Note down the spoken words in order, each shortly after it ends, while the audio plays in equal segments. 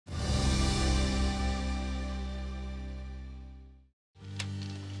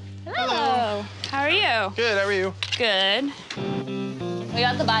you? Good, how are you? Good. We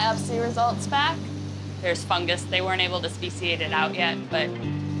got the biopsy results back. There's fungus. They weren't able to speciate it out yet, but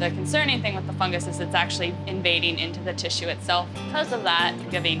the concerning thing with the fungus is it's actually invading into the tissue itself. Because of that,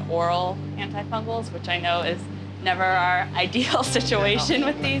 giving oral antifungals, which I know is never our ideal situation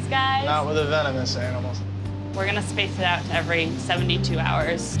with these guys. Not with the venomous animals. We're gonna space it out to every 72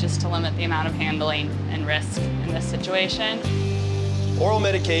 hours just to limit the amount of handling and risk in this situation. Oral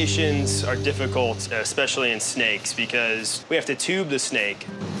medications are difficult, especially in snakes, because we have to tube the snake.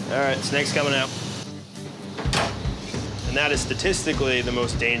 All right, snake's coming out. And that is statistically the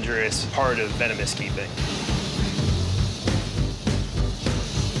most dangerous part of venomous keeping.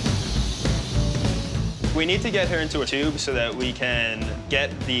 We need to get her into a tube so that we can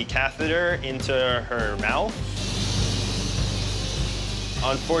get the catheter into her mouth.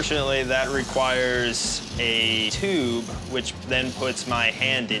 Unfortunately, that requires a tube, which then puts my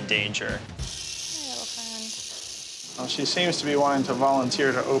hand in danger. Hey, little friend. Well, she seems to be wanting to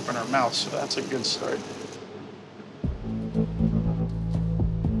volunteer to open her mouth, so that's a good start.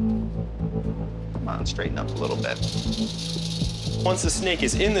 Come on, straighten up a little bit. Once the snake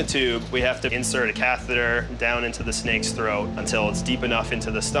is in the tube, we have to insert a catheter down into the snake's throat until it's deep enough into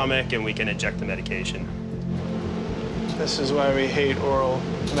the stomach and we can inject the medication. This is why we hate oral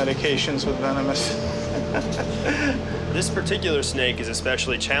medications with venomous. This particular snake is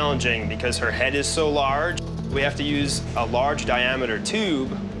especially challenging because her head is so large. We have to use a large diameter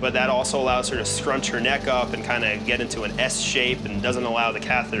tube, but that also allows her to scrunch her neck up and kind of get into an S shape and doesn't allow the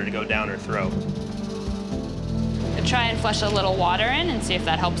catheter to go down her throat. Try and flush a little water in and see if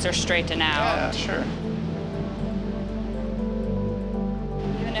that helps her straighten out. Yeah, sure.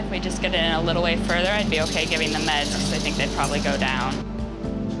 Even if we just get it in a little way further, I'd be okay giving the meds because I think they'd probably go down.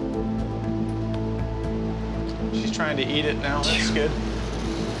 She's trying to eat it now, that's good.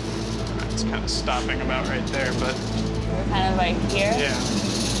 It's kind of stopping about right there, but... We're kind of like here? Yeah.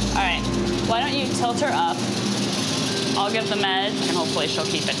 All right, why don't you tilt her up? I'll give the meds and hopefully she'll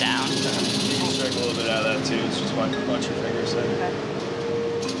keep it down. You can strike a little bit out of that too. It's just watch your fingers there. Okay.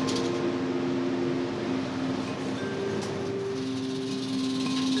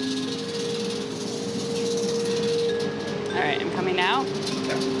 All right, I'm coming out.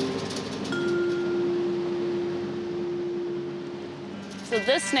 So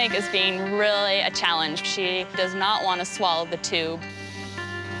this snake is being really a challenge. She does not want to swallow the tube.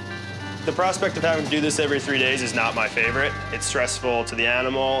 The prospect of having to do this every 3 days is not my favorite. It's stressful to the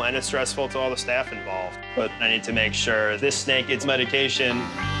animal and it's stressful to all the staff involved. But I need to make sure this snake gets medication